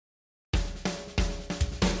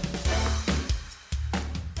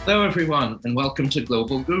Hello, everyone, and welcome to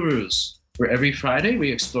Global Gurus, where every Friday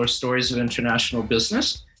we explore stories of international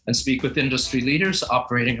business and speak with industry leaders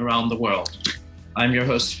operating around the world. I'm your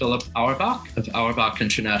host, Philip Auerbach of Auerbach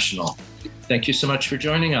International. Thank you so much for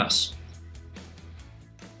joining us.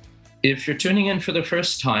 If you're tuning in for the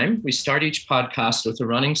first time, we start each podcast with a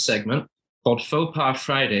running segment called Faux Pas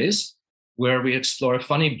Fridays, where we explore a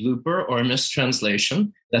funny blooper or a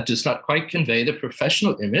mistranslation that does not quite convey the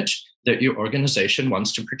professional image that your organization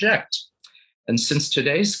wants to project. And since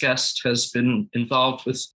today's guest has been involved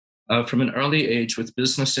with, from an early age with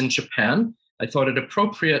business in Japan, I thought it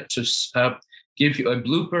appropriate to give you a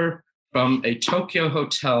blooper from a Tokyo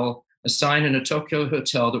hotel, a sign in a Tokyo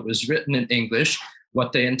hotel that was written in English.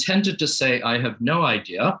 What they intended to say, I have no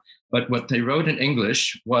idea, but what they wrote in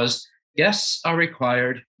English was, guests are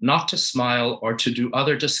required not to smile or to do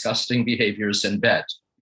other disgusting behaviors in bed.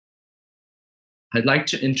 I'd like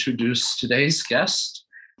to introduce today's guest,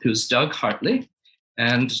 who's Doug Hartley.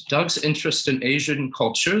 And Doug's interest in Asian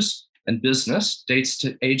cultures and business dates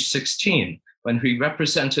to age 16, when he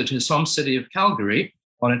represented his home city of Calgary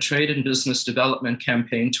on a trade and business development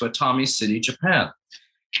campaign to Atami City, Japan.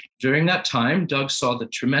 During that time, Doug saw the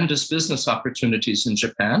tremendous business opportunities in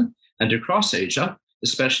Japan and across Asia,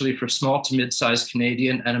 especially for small to mid-sized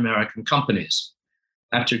Canadian and American companies.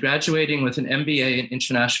 After graduating with an MBA in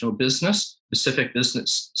International Business, Pacific Basin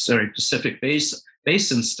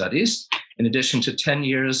Studies, in addition to 10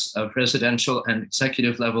 years of residential and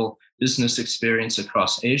executive level business experience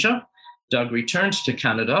across Asia, Doug returned to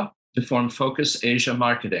Canada to form Focus Asia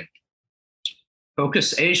Marketing.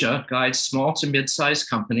 Focus Asia guides small to mid-sized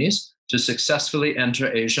companies to successfully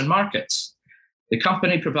enter Asian markets. The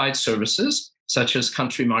company provides services such as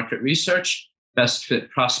country market research, best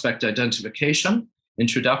fit prospect identification,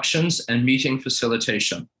 introductions, and meeting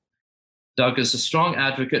facilitation. Doug is a strong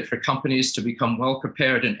advocate for companies to become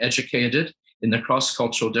well-prepared and educated in the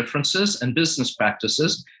cross-cultural differences and business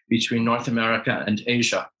practices between North America and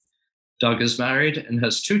Asia. Doug is married and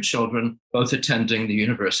has 2 children, both attending the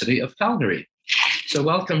University of Calgary. So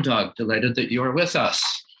welcome, Doug. Delighted that you are with us.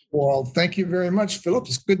 Well, thank you very much, Philip.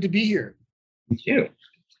 It's good to be here. Thank you.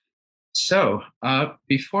 So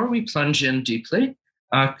before we plunge in deeply,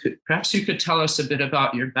 perhaps you could tell us a bit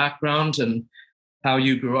about your background and how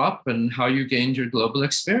you grew up and how you gained your global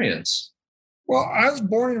experience. Well, I was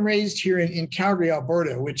born and raised here in Calgary,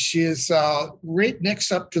 Alberta, which is right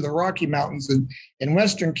next up to the Rocky Mountains in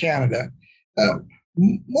Western Canada.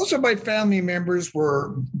 Most of my family members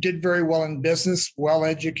did very well in business, well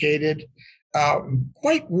educated,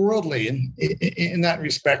 quite worldly in that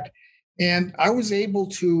respect. And I was able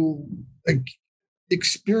to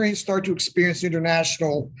start to experience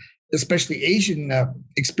international, especially Asian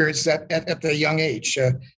experiences at a young age,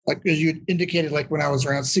 like as you indicated, like when I was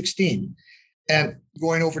around 16, and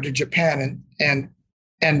going over to Japan,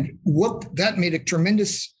 and what that made a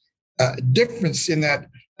tremendous difference in that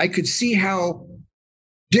I could see how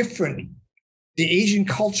different the Asian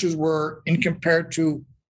cultures were in compared to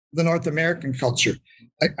the North American culture.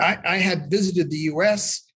 I had visited the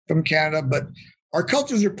U.S. from Canada, but our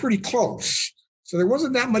cultures are pretty close. So there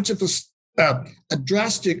wasn't that much of a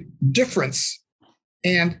drastic difference.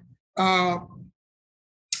 And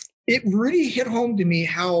it really hit home to me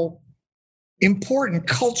how important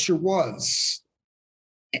culture was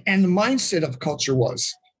and the mindset of culture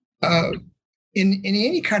was in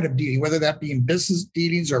any kind of dealing, whether that be in business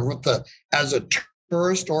dealings or as a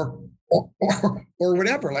tourist or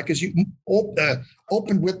whatever. Like as you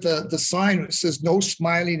opened with the sign that says "No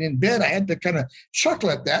smiling in bed," I had to kind of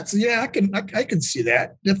chuckle at that. So yeah, I can see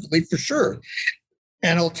that definitely for sure.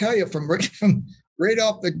 And I'll tell you from right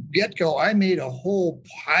off the get-go, I made a whole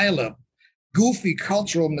pile of goofy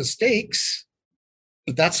cultural mistakes,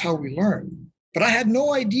 but that's how we learn. But I had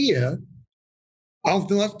no idea of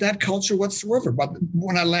that culture whatsoever. But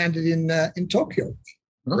when I landed in Tokyo,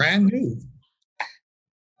 brand new.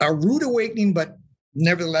 A rude awakening, but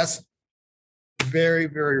nevertheless, very,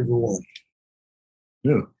 very rewarding.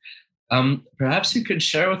 Perhaps you could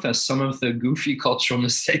share with us some of the goofy cultural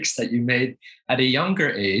mistakes that you made at a younger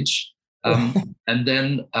age, and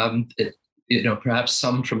then perhaps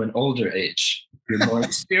some from an older age, your more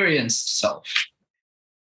experienced self.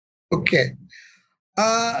 Okay.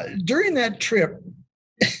 During that trip,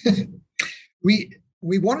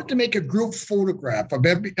 we wanted to make a group photograph of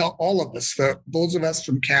all of us, those of us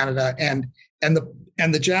from Canada and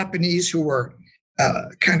the Japanese who were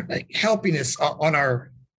kind of like helping us on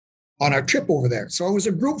our trip over there. So it was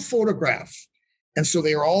a group photograph, and so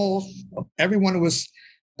everyone was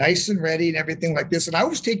nice and ready and everything like this. And I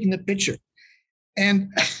was taking the picture,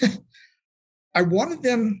 and I wanted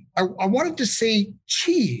them, I wanted to say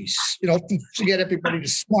cheese, to get everybody to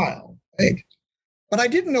smile. Right? But I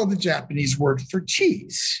didn't know the Japanese word for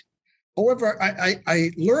cheese. However,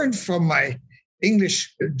 I learned from my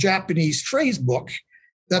English Japanese phrase book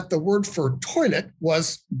that the word for toilet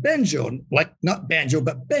was benjo, like not banjo,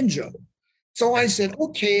 but benjo. So I said,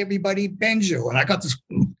 okay, everybody, benjo. And I got this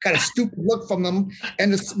kind of stupid look from them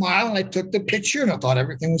and a smile. And I took the picture and I thought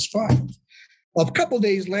everything was fine. Well, a couple of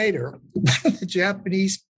days later, one of the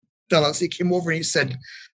Japanese fellows, he came over and he said,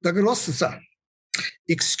 Dagarosa-san,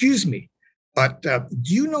 excuse me, but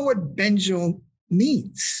do you know what benjo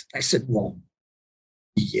means? I said, well,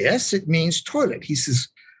 yes, it means toilet. He says,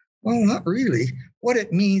 well, not really. What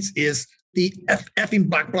it means is the effing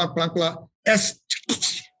blah, blah, blah, blah, S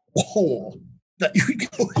hole that you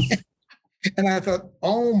go in. And I thought,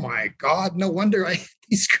 oh my God, no wonder I had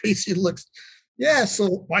these crazy looks. Yeah,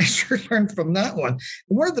 so I sure learned from that one.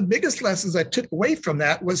 And one of the biggest lessons I took away from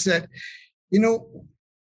that was that,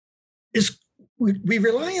 is we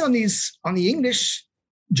rely on the English,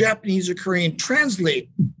 Japanese, or Korean translate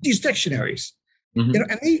these dictionaries,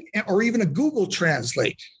 or even a Google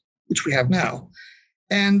Translate, which we have now.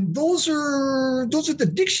 And those are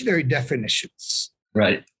the dictionary definitions.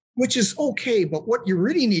 Right. Which is okay, but what you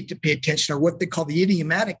really need to pay attention are what they call the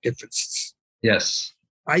idiomatic differences. Yes.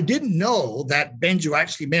 I didn't know that benjo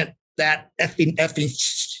actually meant that effing,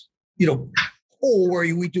 hole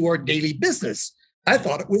where we do our daily business. I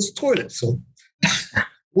thought it was toilet. So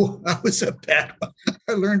well, that was a bad one.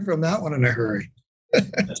 I learned from that one in a hurry.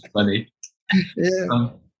 That's funny. Yeah.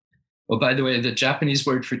 Well, by the way, the Japanese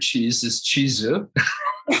word for cheese is chizu.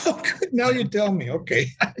 Oh, good. Now you tell me. Okay.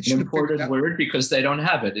 An imported word because they don't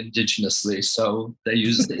have it indigenously. So they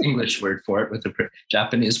use the English word for it with the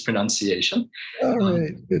Japanese pronunciation. All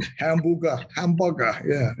right. Good. Hamburger.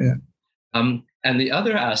 Yeah. And the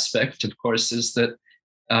other aspect, of course, is that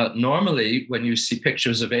normally when you see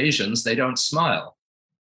pictures of Asians, they don't smile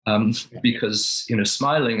because,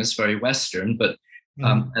 smiling is very Western, but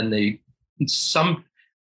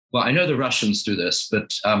well, I know the Russians do this,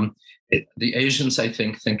 but the Asians, I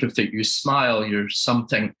think if that you smile, you're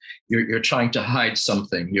trying to hide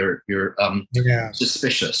something. You're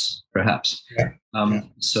suspicious, perhaps. Yeah.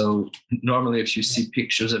 So normally, if you see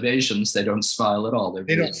pictures of Asians, they don't smile at all.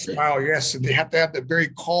 They don't smile. Yes, and they have to have the very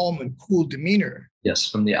calm and cool demeanor. Yes,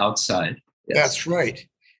 from the outside. Yes. That's right.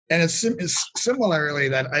 And it's similarly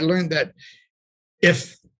that I learned that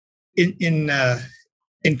if in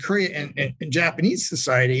Korea and in Japanese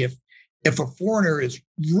society, if a foreigner is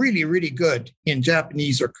really, really good in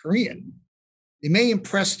Japanese or Korean, they may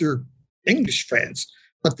impress their English friends,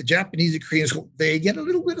 but the Japanese and Koreans, they get a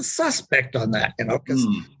little bit of suspect on that, because,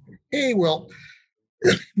 hey, well,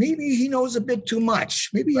 maybe he knows a bit too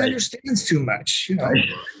much. Maybe he understands too much, Right.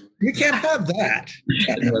 You can't have that. You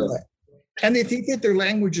can't have that. And they think that their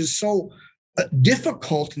language is so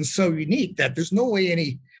difficult and so unique that there's no way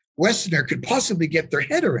any Westerner could possibly get their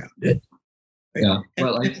head around it. Yeah.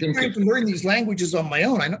 Well, I think trying to learn these languages on my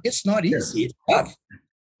own, I know it's not easy. It's tough.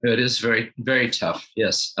 It is very, very tough.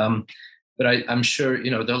 Yes. But I'm sure,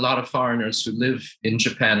 there are a lot of foreigners who live in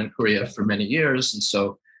Japan and Korea for many years. And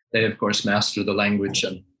so they, of course, master the language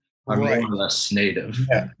and are more or less native.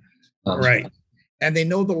 Yeah. Right. And they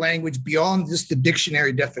know the language beyond just the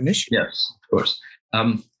dictionary definition. Yes, of course.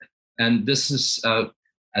 And this is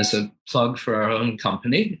as a plug for our own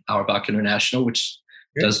company, Auerbach International, which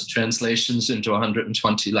does translations into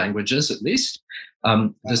 120 languages at least.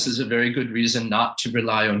 This is a very good reason not to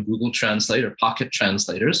rely on Google Translate or pocket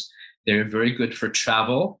translators. They're very good for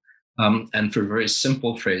travel and for very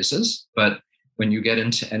simple phrases. But when you get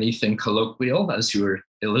into anything colloquial, as you were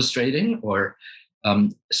illustrating, or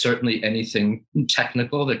certainly anything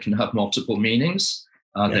technical that can have multiple meanings,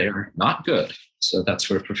 they're not good. So that's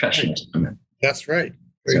where professionals come in. That's right.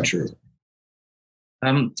 Very true.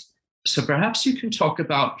 So perhaps you can talk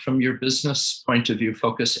about, from your business point of view,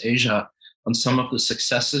 Focus Asia, on some of the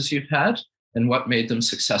successes you've had and what made them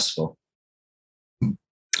successful.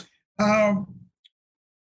 Some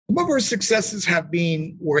of our successes have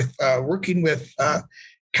been with working with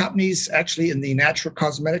companies actually in the natural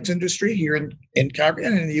cosmetics industry here in Calgary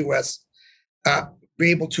and in the U.S. Be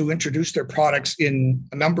able to introduce their products in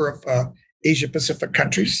a number of Asia Pacific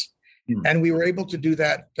countries. And we were able to do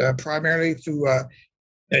that primarily through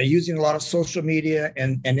using a lot of social media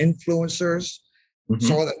and influencers,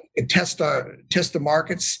 so that it test the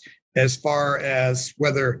markets as far as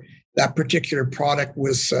whether that particular product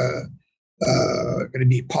was going to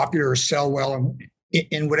be popular or sell well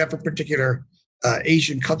in whatever particular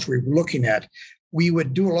Asian country we were looking at. We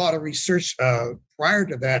would do a lot of research prior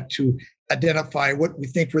to that to identify what we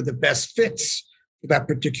think were the best fits for that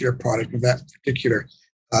particular product or that particular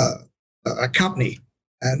company.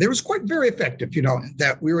 And it was quite very effective,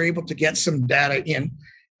 that we were able to get some data in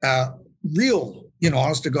real,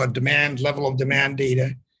 honest to God, level of demand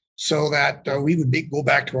data, so that we would go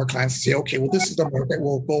back to our clients and say, okay, well, this is the market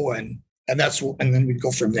we'll go in, and then we'd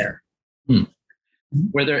go from there.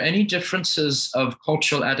 Were there any differences of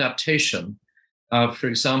cultural adaptation? For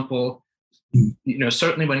example,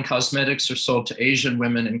 certainly when cosmetics are sold to Asian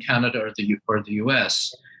women in Canada or the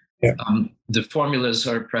US, the formulas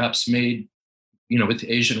are perhaps made, with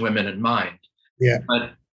Asian women in mind. Yeah.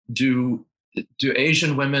 But do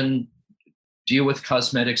Asian women deal with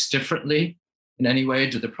cosmetics differently in any way?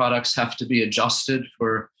 Do the products have to be adjusted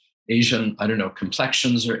for Asian,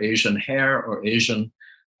 complexions or Asian hair or Asian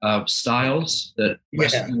styles that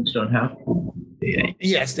Westerners don't have?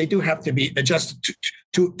 Yes, they do have to be adjusted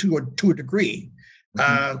to a degree.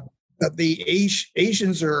 The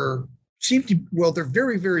Asians they're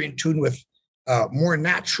very, very in tune with more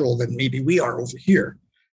natural than maybe we are over here,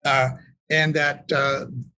 and that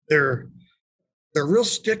they're real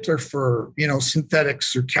stickler for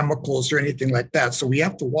synthetics or chemicals or anything like that. So we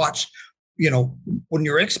have to watch, when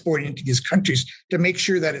you're exporting into these countries, to make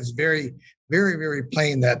sure that it's very, very, very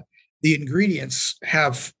plain that the ingredients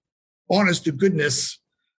have honest to goodness,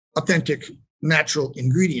 authentic, natural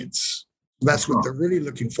ingredients. That's what they're really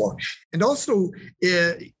looking for. And also,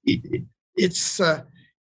 it's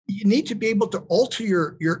you need to be able to alter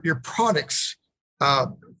your products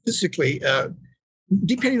physically,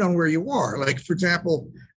 depending on where you are. Like, for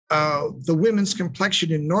example, the women's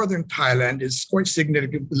complexion in northern Thailand is quite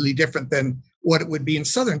significantly different than what it would be in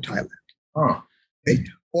southern Thailand. Oh. Okay?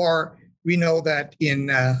 Or we know that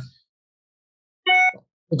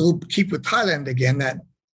we'll keep with Thailand again, that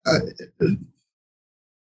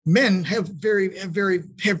men have very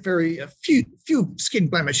few skin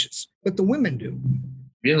blemishes, but the women do.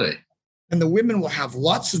 Really? And the women will have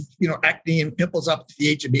lots of, acne and pimples up to the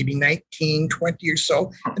age of maybe 19, 20 or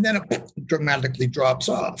so, and then it dramatically drops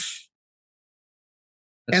off.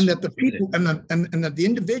 And that the people and that the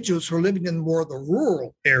individuals who are living in more of the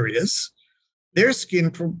rural areas, their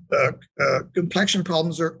skin complexion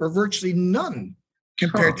problems are virtually none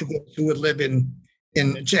compared to those who would live in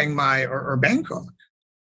Chiang Mai or Bangkok.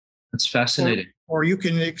 That's fascinating. Or you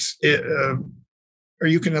can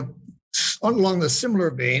along the similar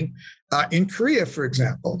vein, in Korea, for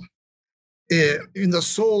example, in the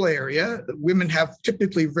Seoul area, women have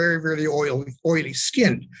typically very, very oily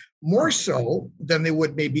skin, more so than they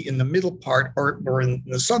would maybe in the middle part or in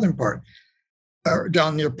the southern part, or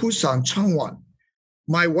down near Busan, Changwon.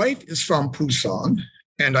 My wife is from Busan,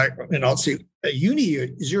 and I'll say, Uni,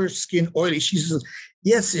 is your skin oily? She says,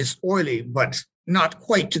 yes, it's oily, but not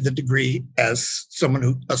quite to the degree as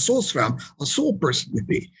a Seoul person would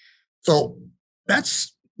be. So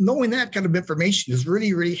knowing that kind of information is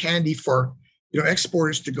really, really handy for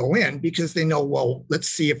exporters to go in, because they know, well, let's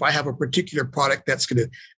see if I have a particular product that's going to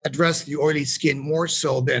address the oily skin more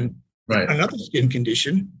so than another skin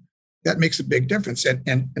condition. That makes a big difference,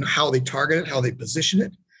 and how they target it, how they position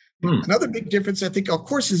it. Another big difference, I think, of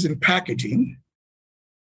course, is in packaging,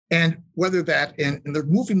 and whether that and they're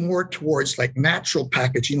moving more towards like natural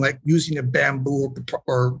packaging, like using a bamboo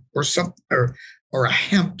or a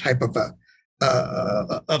hemp type of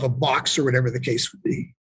a box or whatever the case would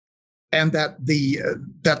be, and that the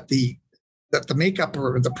makeup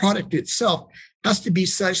or the product itself has to be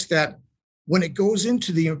such that when it goes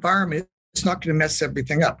into the environment, it's not going to mess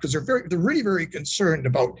everything up, because they're really very concerned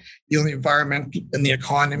about the environment and the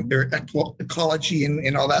economy, their ecology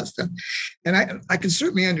and all that stuff. And I can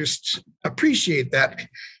certainly appreciate that.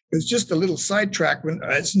 It's just a little sidetrack. When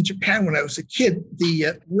I was in Japan when I was a kid,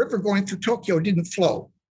 the river going through Tokyo didn't flow;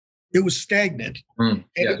 it was stagnant, and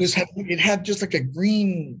it had just like a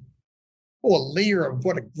green, a layer of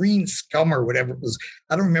a green scum or whatever it was.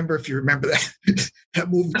 I don't remember if you remember that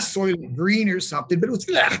movie, Soylent Green or something, but it was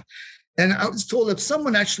that. And I was told if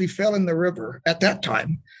someone actually fell in the river at that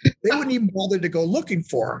time, they wouldn't even bother to go looking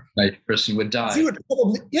for him. That person would die. He would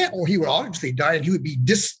he would obviously die, and he would be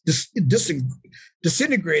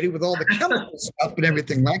disintegrated with all the chemical stuff and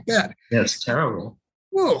everything like that. That's terrible.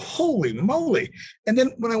 Whoa, holy moly. And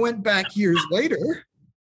then when I went back years later,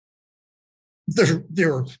 the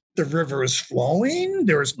river is flowing.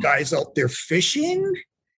 There was guys out there fishing.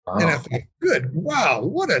 Oh. And I thought, good, wow,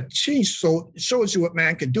 what a change. So it shows you what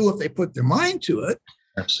man can do if they put their mind to it.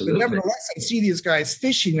 Absolutely. But nevertheless, I see these guys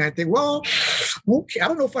fishing, and I think, well, okay, I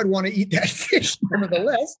don't know if I'd want to eat that fish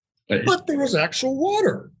nevertheless, but there was actual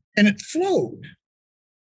water, and it flowed.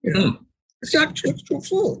 It's actual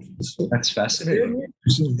fluid. So That's fascinating.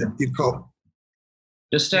 You call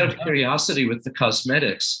Just out of curiosity with the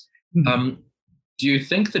cosmetics, do you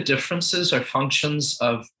think the differences are functions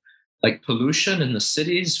of like pollution in the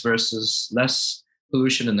cities versus less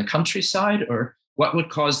pollution in the countryside? Or what would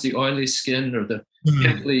cause the oily skin or the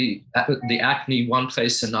pimply, the acne one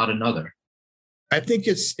place and not another? I think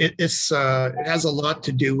it has a lot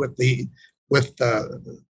to do with the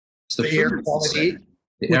air quality,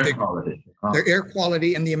 the air quality, the air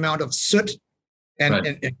quality, and the amount of soot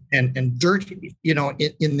and dirt,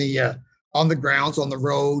 in the on the grounds, on the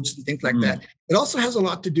roads, and things like that. It also has a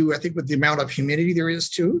lot to do, I think, with the amount of humidity there is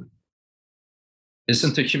too.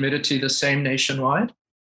 Isn't the humidity the same nationwide?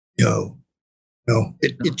 No,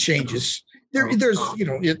 it changes. There's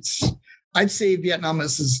I'd say Vietnam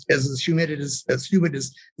is as humid as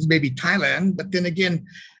maybe Thailand, but then again,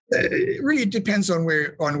 it really depends on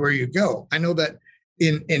where you go. I know that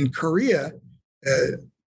in Korea,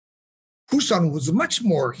 Busan was much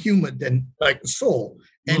more humid than like Seoul,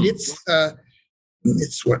 and it's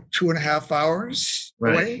what 2.5 hours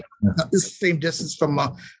away. It's the same distance from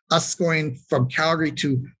us going from Calgary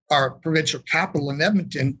to our provincial capital in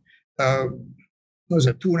Edmonton. What was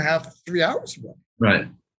it, 2.5, 3 hours away? Right.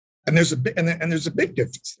 And there's a big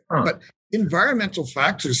difference there. But environmental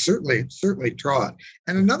factors certainly draw it.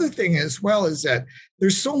 And another thing as well is that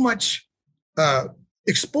there's so much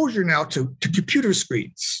exposure now to computer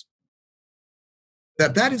screens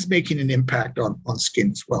that is making an impact on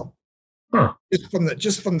skin as well.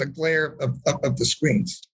 Just from the glare of the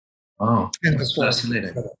screens. Oh, that's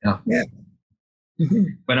fascinating. Yeah. Mm-hmm.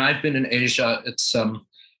 When I've been in Asia, it's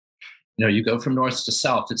you go from north to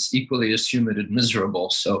south, it's equally as humid and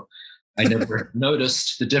miserable. So I never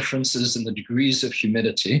noticed the differences in the degrees of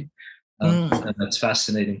humidity. And that's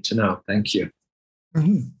fascinating to know. Thank you.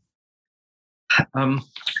 Mm-hmm.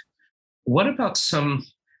 What about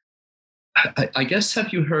I guess,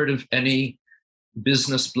 have you heard of any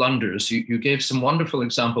business blunders? You gave some wonderful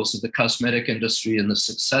examples of the cosmetic industry and the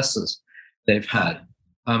successes they've had.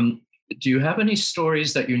 Do you have any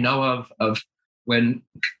stories that you know of when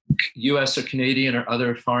US or Canadian or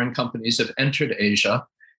other foreign companies have entered Asia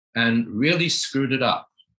and really screwed it up?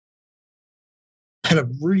 Kind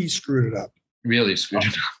of really screwed it up. Really screwed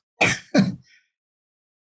it up.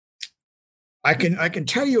 I can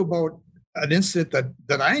tell you about an incident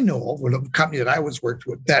that I know of with a company that I was worked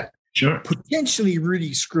with that potentially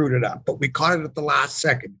really screwed it up, but we caught it at the last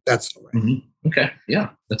second. That's all right. Mm-hmm. Okay. Yeah,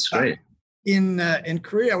 that's great. In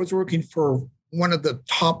Korea, I was working for one of the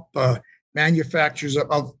top manufacturers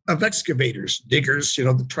of excavators, diggers,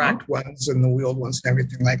 the tracked ones and the wheeled ones and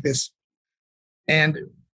everything like this. And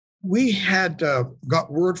we had got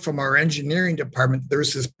word from our engineering department,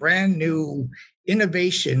 there's this brand new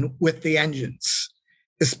innovation with the engines,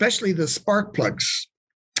 especially the spark plugs.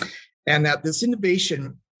 And that this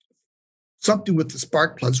innovation, something with the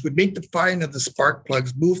spark plugs, would make the firing of the spark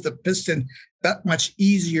plugs move the piston that much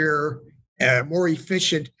easier, more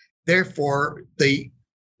efficient. Therefore, the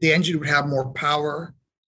engine would have more power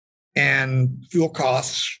and fuel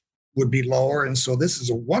costs would be lower. And so this is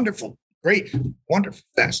a wonderful, great, wonderful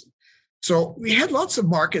thing. So we had lots of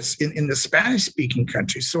markets in the Spanish-speaking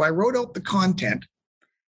countries. So I wrote out the content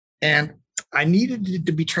and I needed it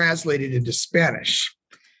to be translated into Spanish.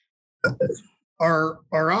 Our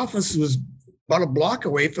office was about a block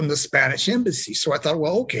away from the Spanish embassy. So I thought,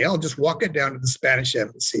 well, okay, I'll just walk it down to the Spanish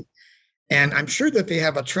embassy. And I'm sure that they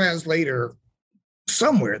have a translator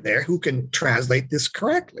somewhere there who can translate this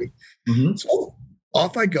correctly. Mm-hmm. So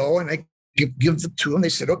off I go and I give them to them. They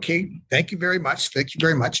said, okay, thank you very much. Thank you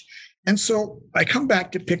very much. And so I come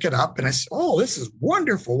back to pick it up and I said, oh, this is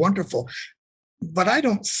wonderful, wonderful. But I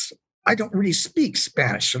don't really speak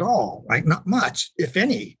Spanish at all, right? Not much, if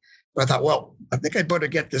any. But I thought, well, I think I'd better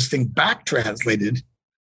get this thing back translated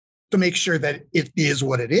to make sure that it is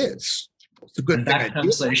what it is. It's a good thing. That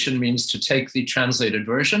translation means to take the translated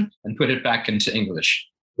version and put it back into English.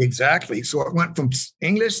 Exactly. So it went from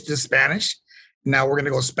English to Spanish. Now we're going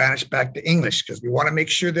to go Spanish back to English because we want to make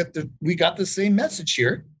sure that we got the same message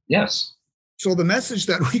here. Yes. So the message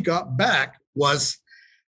that we got back was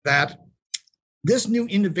that this new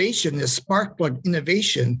innovation, this spark plug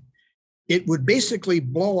innovation, it would basically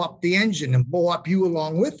blow up the engine and blow up you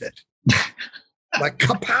along with it. Like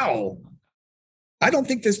kapow. I don't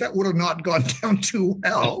think that would have not gone down too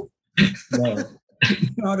well. No.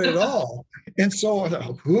 Not at all. And so,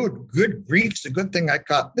 good grief, it's a good thing I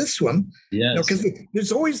caught this one. Yes. Because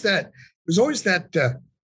there's always that that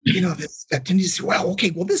tendency. Well,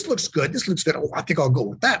 okay, well, this looks good. This looks good. Oh, I think I'll go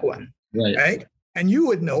with that one. Right. And you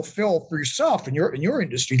would know, Phil, for yourself in your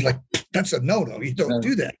industry, like that's a no. You don't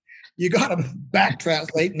do that. you got to back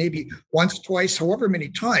translate maybe once, twice, however many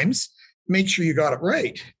times, make sure you got it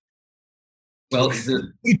right. Well,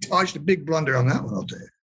 we dodged a big blunder on that one, I'll tell you.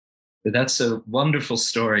 That's a wonderful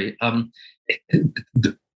story.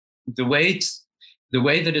 The way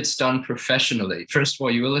that it's done professionally, first of all,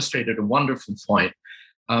 you illustrated a wonderful point.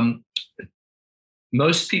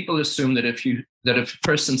 Most people assume that if a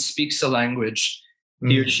person speaks a language,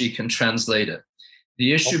 he or she can translate it.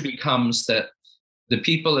 The issue becomes that the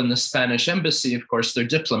people in the Spanish embassy, of course, they're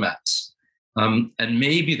diplomats. And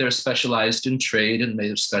maybe they're specialized in trade and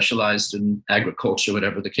they're specialized in agriculture,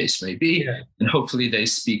 whatever the case may be. Yeah. And hopefully they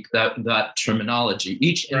speak that terminology.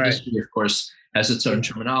 Each industry, of course, has its own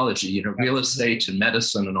terminology, real estate and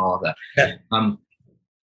medicine and all of that. Yeah.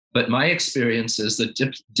 But my experience is that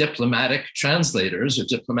diplomatic translators or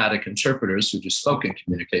diplomatic interpreters who do spoken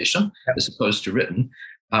communication as opposed to written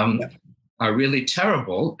are really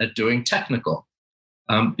terrible at doing technical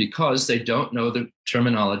because they don't know the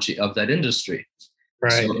terminology of that industry.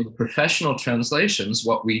 Right. So in professional translations,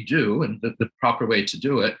 what we do, and the proper way to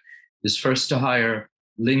do it, is first to hire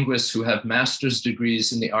linguists who have master's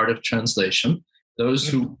degrees in the art of translation, those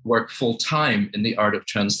who work full-time in the art of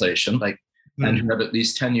translation, and who have at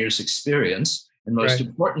least 10 years experience, and most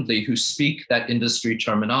importantly, who speak that industry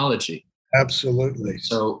terminology. Absolutely.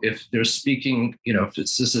 So if they're speaking, if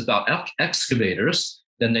this is about excavators,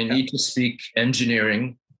 then they need to speak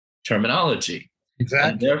engineering terminology.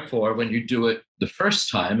 Exactly. And therefore, when you do it the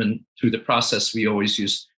first time, and through the process, we always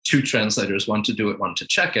use two translators, one to do it, one to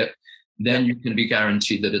check it, then you can be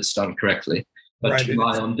guaranteed that it's done correctly. But to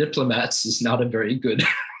rely on diplomats is not a very good.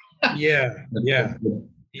 Yeah,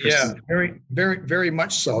 very, very, very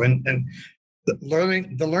much so. And the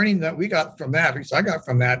learning that we got from that, because I got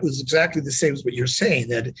from that, was exactly the same as what you're saying.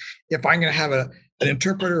 That if I'm going to have an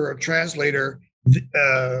interpreter or a translator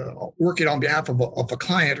working on behalf of a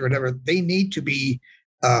client or whatever, they need to be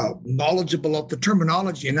knowledgeable of the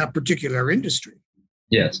terminology in that particular industry.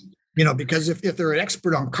 Yes. Because if they're an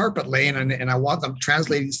expert on carpet laying and I want them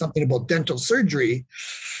translating something about dental surgery,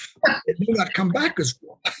 it may not come back as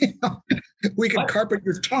well. We can carpet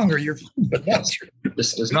your tongue or your food, but that's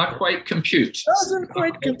this does not quite compute. Doesn't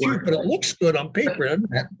quite compute, but it looks good on paper, doesn't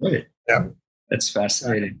it? Right. Yeah, that's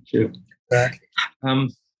fascinating too. Exactly.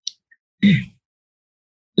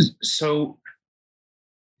 So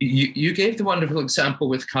you gave the wonderful example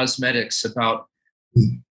with cosmetics about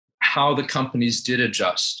how the companies did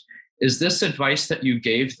adjust. Is this advice that you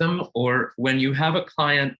gave them, or when you have a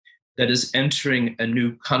client that is entering a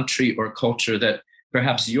new country or culture that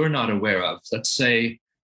perhaps you're not aware of? Let's say,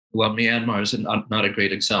 well, Myanmar is not a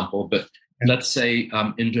great example, but let's say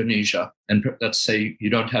Indonesia, and let's say you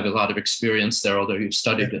don't have a lot of experience there, although you've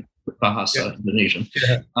studied in Bahasa Indonesian.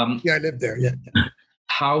 Yeah. I lived there. Yeah.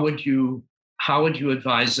 How would you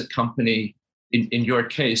advise a company in your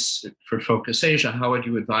case for Focus Asia? How would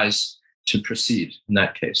you advise to proceed in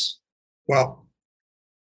that case? Well,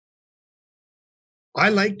 I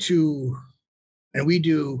like to, and we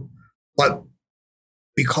do what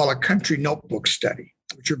we call a country notebook study,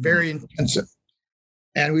 which are very intensive.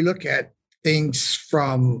 And we look at things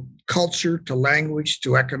from culture to language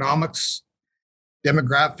to economics,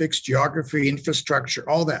 demographics, geography, infrastructure,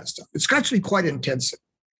 all that stuff. It's actually quite intensive.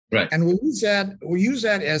 Right. And we'll use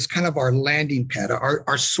that as kind of our landing pad,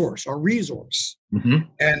 our source, our resource. Mm-hmm.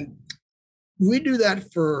 And we do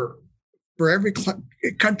that for every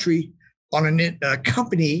country on a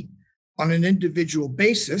company on an individual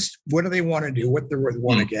basis. What do they want to do? What they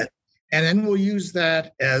want to get? And then we'll use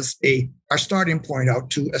that as our starting point out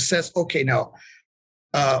to assess, okay, now,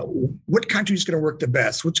 what country is going to work the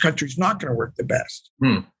best? Which country is not going to work the best?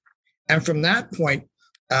 And from that point,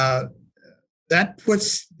 that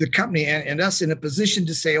puts the company and us in a position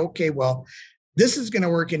to say, okay, well, this is going to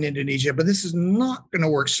work in Indonesia, but this is not going to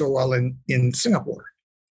work so well in Singapore.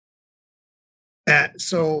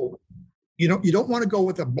 So, you don't want to go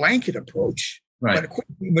with a blanket approach, right?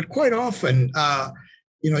 But quite often,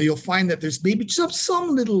 you'll find that there's maybe some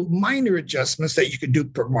little minor adjustments that you could do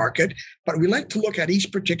per market, but we like to look at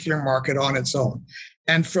each particular market on its own.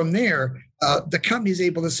 And from there, the company is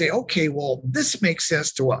able to say, okay, well, this makes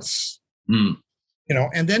sense to us, and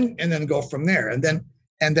then go from there. And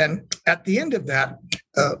then at the end of that,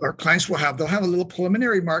 our clients they'll have a little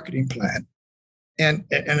preliminary marketing plan and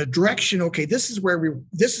a direction. Okay, this is where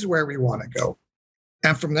we want to go.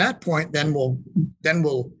 And from that point, then we'll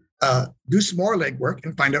do some more legwork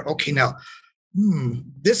and find out, okay, now,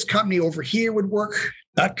 this company over here would work,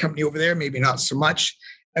 that company over there, maybe not so much.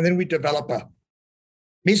 And then we develop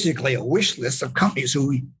basically a wish list of companies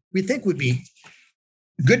who we think would be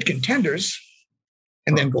good contenders,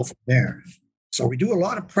 and then go from there. So we do a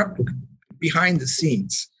lot of prep behind the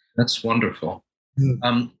scenes. That's wonderful.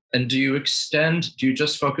 And do you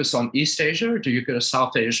just focus on East Asia, or do you go to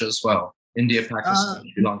South Asia as well? India, Pakistan,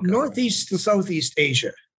 Sri Lanka? Northeast to Southeast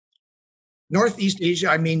Asia. Northeast Asia,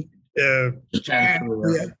 I mean, Japan,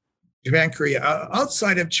 Korea.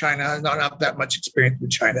 Outside of China, not have that much experience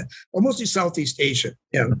with China, but mostly Southeast Asia.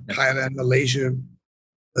 Thailand, Malaysia,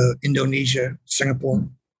 Indonesia, Singapore,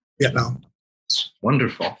 Vietnam. It's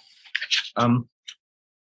wonderful.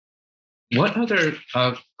 What other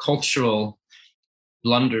cultural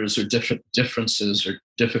blunders or differences or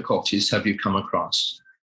difficulties have you come across?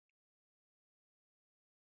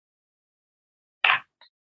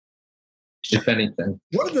 If anything.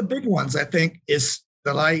 One of the big ones, I think, is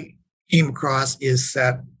that I came across is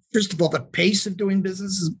that, first of all, the pace of doing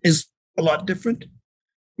business is a lot different.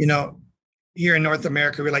 Here in North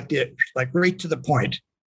America, we like right to the point.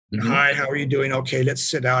 Mm-hmm. Hi, how are you doing? Okay, let's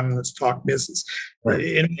sit down and let's talk business. Right.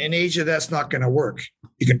 In Asia, that's not going to work.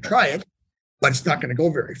 You can try it, but it's not going to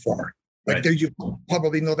go very far. Like there, you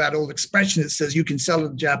probably know that old expression that says you can sell to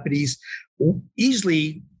the Japanese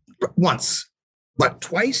easily once, but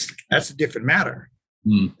twice, that's a different matter.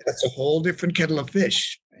 That's a whole different kettle of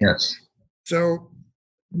fish. Yes. So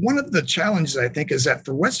one of the challenges, I think, is that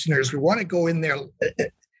for Westerners, we want to go in there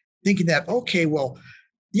thinking that, okay, well,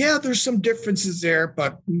 yeah, there's some differences there,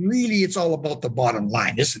 but really it's all about the bottom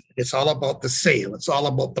line, isn't it? It's all about the sale. It's all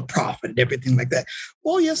about the profit and everything like that.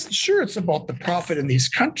 Well, yes, sure, it's about the profit in these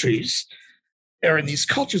countries or in these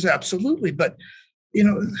cultures, absolutely. But,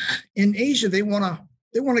 in Asia, they want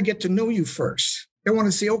to get to know you first. They want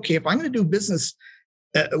to say, okay, if I'm going to do business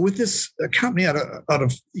with this company out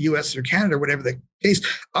of US or Canada, or whatever the case,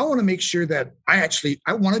 I want to make sure that I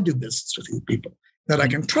want to do business with these people, that I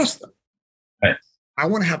can trust them. Right. I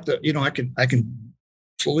want to have to, I can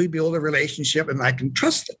slowly build a relationship and I can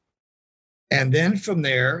trust them. And then from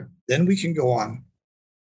there, we can go on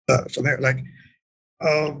from there. Like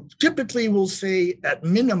typically we'll say at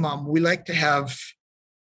minimum, we like to have,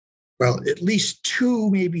 at least 2,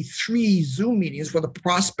 maybe 3 Zoom meetings with a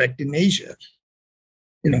prospect in Asia,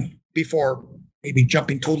 before maybe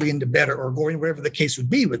jumping totally into bed or going wherever the case would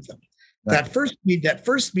be with them. Right. That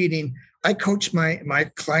first meeting, I coach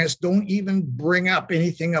my clients, don't even bring up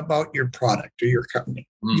anything about your product or your company.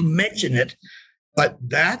 You mention it, but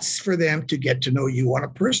that's for them to get to know you on a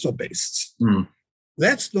personal basis.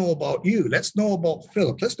 Let's know about you. Let's know about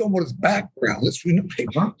Philip. Let's know about his background.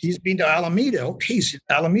 He's been to Alameda. Okay, he's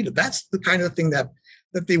Alameda. That's the kind of thing that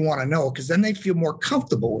they want to know, because then they feel more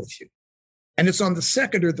comfortable with you. And it's on the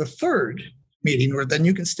second or the third meeting where then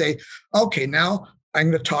you can say, okay, now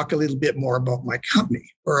I'm going to talk a little bit more about my company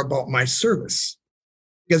or about my service.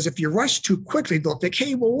 Because if you rush too quickly, they'll think,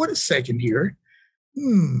 hey, well, wait a second here.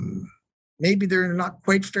 Maybe they're not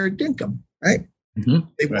quite fair dinkum, right? Mm-hmm.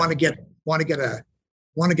 They want to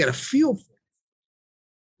get a feel for it.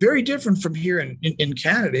 Very different from here in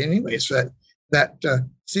Canada anyways, that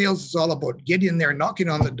sales is all about getting in there, knocking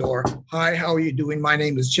on the door. Hi, how are you doing? My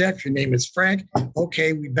name is Jeff. Your name is Frank.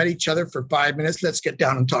 Okay, we met each other for 5 minutes. Let's get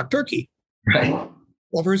down and talk turkey. Right.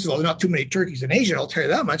 Well, first of all, there's not too many turkeys in Asia, I'll tell you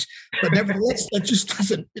that much. But nevertheless, that just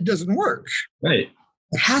doesn't work. Right.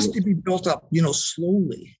 It has to be built up,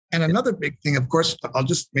 slowly. And another big thing, of course, I'll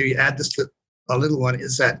just maybe add this to a little one,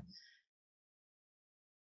 is that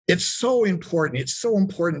it's so important. It's so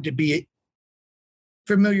important to be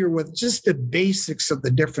familiar with just the basics of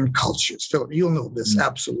the different cultures. Philip, you'll know this,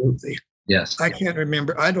 absolutely. Yes. I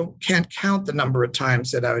can't count the number of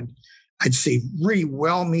times that I'd see really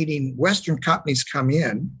well-meaning Western companies come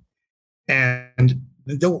in and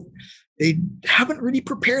they haven't really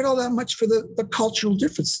prepared all that much for the cultural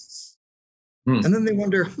differences. And then they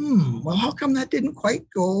wonder, well, how come that didn't quite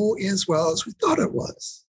go as well as we thought it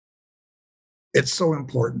was? It's so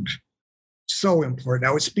important. So important.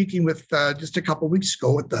 I was speaking with just a couple of weeks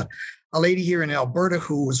ago with a lady here in Alberta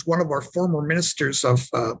who was one of our former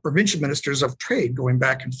provincial ministers of trade, going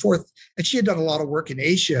back and forth. And she had done a lot of work in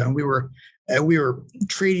Asia, and we were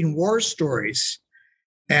trading war stories.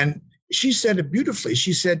 And she said it beautifully.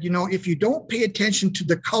 She said, if you don't pay attention to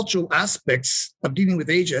the cultural aspects of dealing with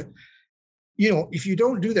Asia, if you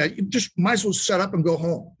don't do that, you just might as well shut up and go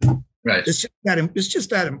home. Right. It's just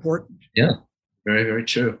that important. Yeah. Very, very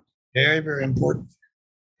true. Very, very important.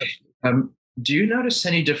 Do you notice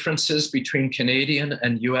any differences between Canadian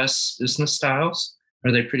and US business styles?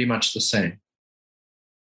 Are they pretty much the same?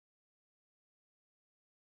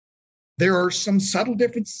 There are some subtle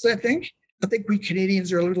differences, I think. I think we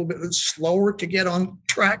Canadians are a little bit slower to get on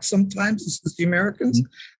track sometimes as the Americans.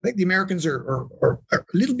 I think the Americans are a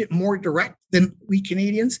little bit more direct than we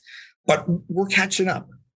Canadians, but we're catching up.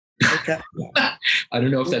 Okay. I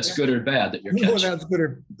don't know if that's good or bad that you're No, catching. that's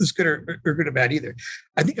good or bad either.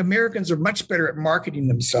 I think Americans are much better at marketing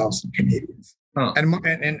themselves than Canadians. Huh.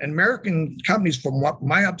 And American companies, from what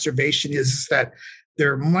my observation is that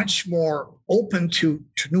they're much more open to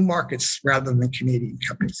new markets rather than Canadian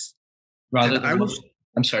companies. Rather than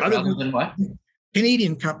what?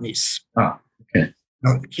 Canadian companies. Oh, okay.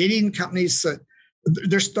 No, Canadian companies,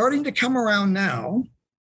 they're starting to come around now,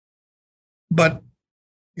 but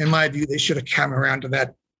in my view, they should have come around to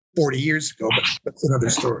that 40 years ago, but that's another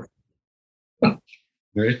story.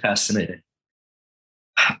 Very fascinating.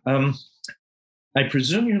 I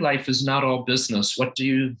presume your life is not all business. What do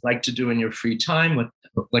you like to do in your free time?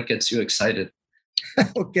 What gets you excited?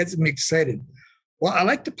 What gets me excited? Well, I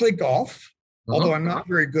like to play golf, although I'm not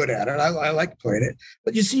very good at it. I like playing it.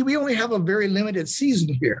 But you see, we only have a very limited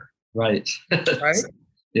season here. Right. Right?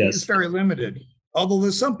 Yes. It's very limited. Although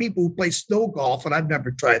there's some people who play snow golf, and I've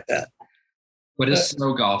never tried that. What is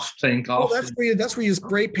snow golf? Playing golf? Well, that's where you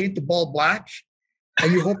spray paint the ball black,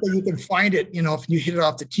 and you hope that you can find it, if you hit it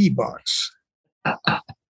off the tee box.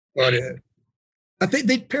 But I think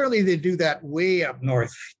they do that way up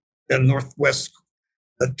north, the northwest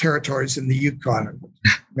territories in the Yukon.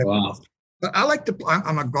 Wow. But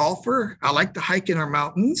I'm a golfer. I like to hike in our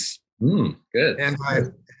mountains. Good.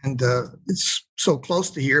 And it's so close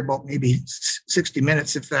to here, about maybe 60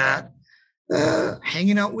 minutes, if that.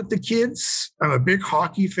 Hanging out with the kids. I'm a big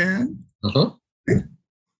hockey fan.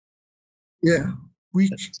 Yeah.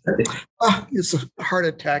 It's a heart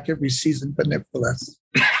attack every season, but nevertheless.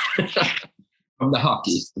 From the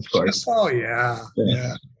hockey, of course. Oh, yeah.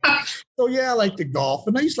 So, I like to golf.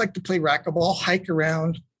 And I just like to play racquetball, hike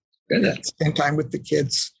around, spend time with the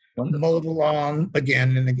kids, mow the lawn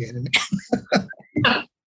again and again and again.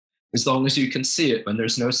 As long as you can see it when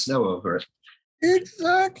there's no snow over it.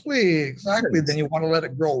 Exactly. Then you want to let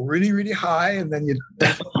it grow really, really high, and then you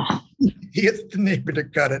get the neighbor to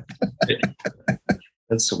cut it.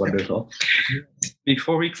 That's wonderful.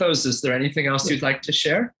 Before we close, is there anything else you'd like to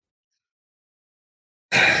share?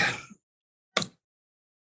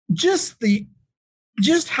 Just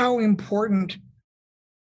how important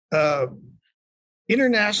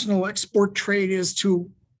international export trade is to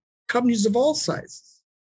companies of all sizes,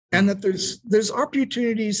 and that there's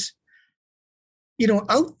opportunities,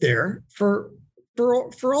 out there for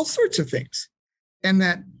all sorts of things, and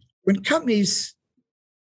that when companies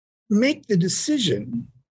make the decision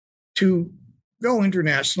to go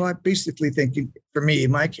international, I'm basically thinking, for me,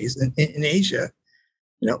 in my case, in Asia,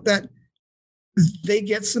 that they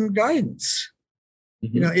get some guidance.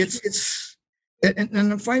 It's and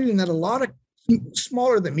I'm finding that a lot of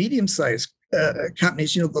smaller than medium-sized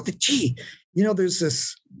companies, they'll think, gee, there's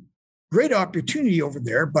this great opportunity over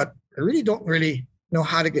there, but I really don't know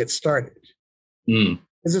how to get started.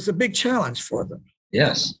 Because it's a big challenge for them.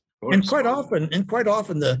 Yes. And quite often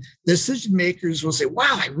the decision makers will say,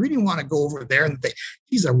 wow, I really want to go over there and think,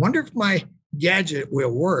 geez, I wonder if my gadget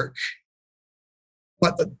will work.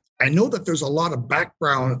 But I know that there's a lot of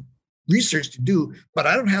background research to do, but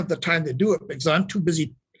I don't have the time to do it because I'm too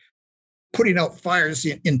busy putting out fires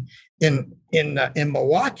in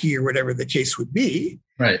Milwaukee or whatever the case would be.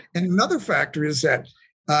 Right. And another factor is that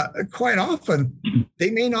quite often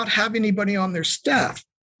they may not have anybody on their staff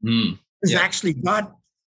who's actually got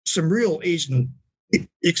some real Asian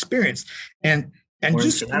experience and or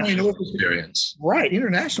just going over experience, right?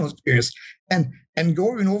 International experience, and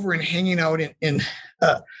going over and hanging out in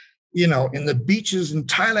the beaches in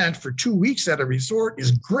Thailand for 2 weeks at a resort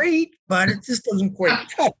is great, but it just doesn't quite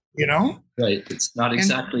cut, Right. It's not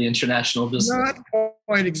exactly international business. Not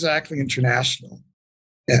quite exactly international.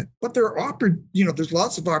 Yeah. But there's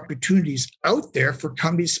lots of opportunities out there for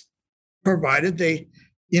companies, provided they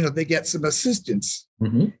get some assistance.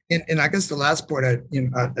 And I guess the last point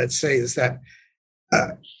I'd say is that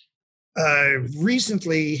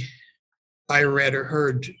recently I read or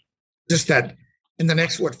heard just that in the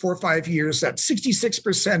next 4 or 5 years, that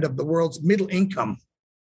 66% of the world's middle income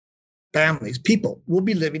families, people, will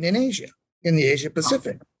be living in Asia, in the Asia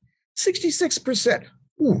Pacific. 66%.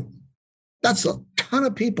 Ooh, that's a ton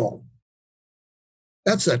of people.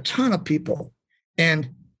 And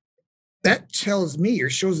that tells me, or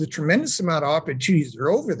shows the tremendous amount of opportunities that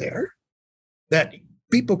are over there that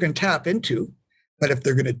people can tap into. But if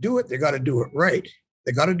they're going to do it, they got to do it right.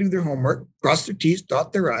 They got to do their homework, cross their T's,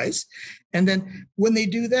 dot their I's. And then when they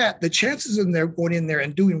do that, the chances of them going in there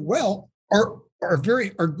and doing well are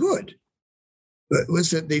good. It was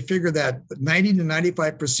that they figure that 90 to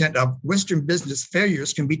 95% of Western business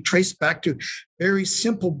failures can be traced back to very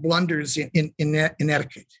simple blunders in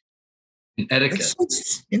etiquette. In etiquette.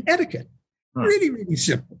 In etiquette. Huh. Really, really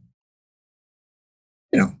simple.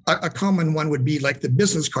 A common one would be like the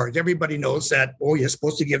business cards. Everybody knows that, you're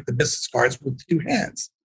supposed to give the business cards with 2 hands.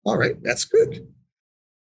 All right, that's good.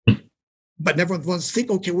 But never wants to think,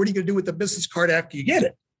 okay, what are you going to do with the business card after you get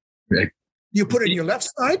it? Right. You put it on your left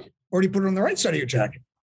side, or do you put it on the right side of your jacket?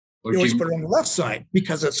 You always put it on the left side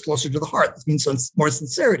because it's closer to the heart. It means more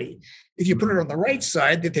sincerity. If you put it on the right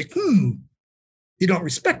side, they think, you don't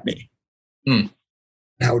respect me.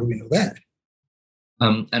 How do we know that?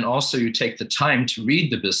 And also you take the time to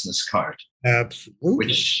read the business card. Absolutely.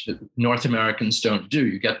 Which North Americans don't do.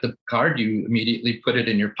 You get the card, you immediately put it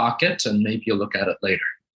in your pocket, and maybe you'll look at it later.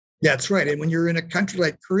 That's right. And when you're in a country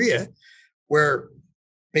like Korea, where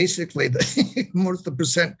basically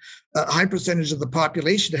high percentage of the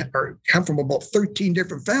population come from about 13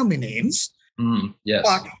 different family names. Yes.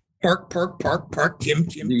 Park, Kim.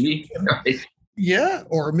 Right. Yeah,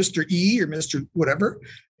 or Mr. E or Mr. whatever.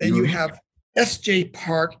 And you have S.J.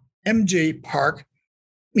 Park, M.J. Park,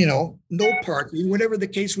 no parking, whatever the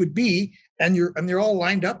case would be, and they're all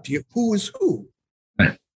lined up to you. Who is who?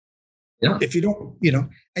 Right. Yeah. If you don't,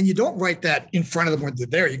 and you don't write that in front of them when they're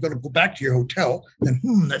there, you're going to go back to your hotel and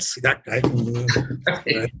let's see that guy.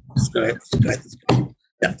 This guy.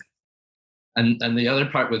 Yeah. And the other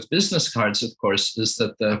part with business cards, of course, is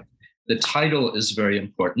that the title is very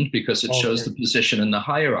important because it shows the position in the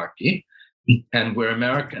hierarchy. And where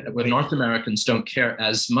North Americans don't care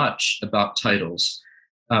as much about titles,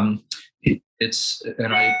 and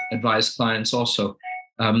I advise clients also,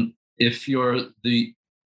 if you're the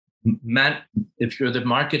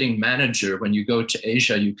marketing manager, when you go to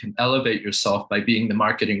Asia, you can elevate yourself by being the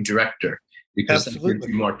marketing director because that gives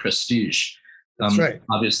you more prestige. That's right.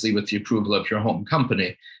 Obviously, with the approval of your home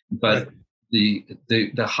company, but the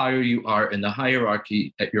higher you are in the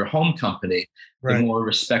hierarchy at your home company, the more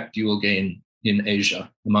respect you will gain in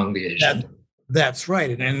Asia among the Asians. That's right.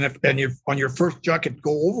 And if on your first junket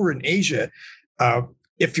go over in Asia,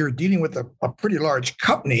 if you're dealing with a pretty large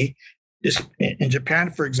company, in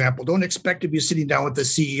Japan, for example, don't expect to be sitting down with the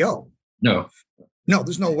CEO. No,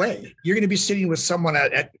 there's no way. You're going to be sitting with someone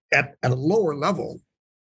at a lower level.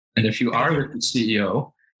 And if you are with the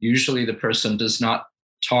CEO, usually the person does not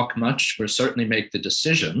talk much or certainly make the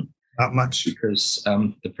decision. Not much. Because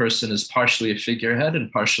the person is partially a figurehead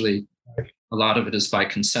and partially a lot of it is by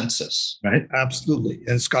consensus, right? Absolutely.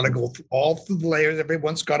 And it's got to go all through the layers.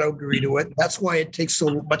 Everyone's got to agree to it. That's why it takes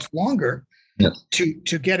so much longer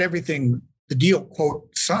to get everything, the deal, quote,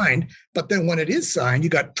 signed. But then when it is signed, you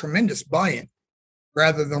got tremendous buy-in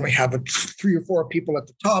rather than we have 3 or 4 people at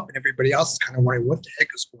the top and everybody else is kind of wondering what the heck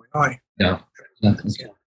is going on. Yeah.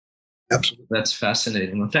 Absolutely. That's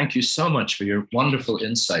fascinating. Well, thank you so much for your wonderful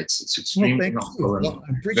insights. It's extremely helpful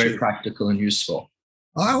and very practical and useful.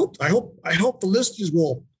 I hope the listeners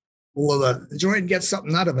will enjoy and get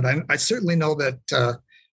something out of it. I certainly know that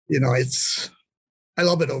I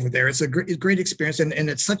love it over there. It's a great experience, and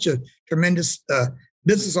it's such a tremendous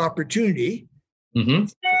business opportunity.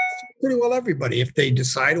 Pretty well everybody, if they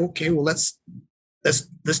decide, okay, well let's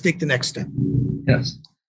take the next step. Yes,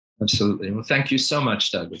 absolutely. Well, thank you so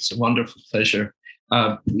much, Doug. It's a wonderful pleasure.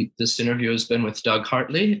 This interview has been with Doug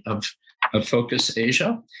Hartley of Focus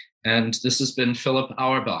Asia. And this has been Philip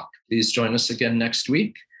Auerbach. Please join us again next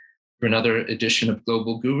week for another edition of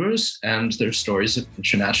Global Gurus and their stories of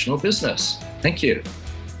international business. Thank you.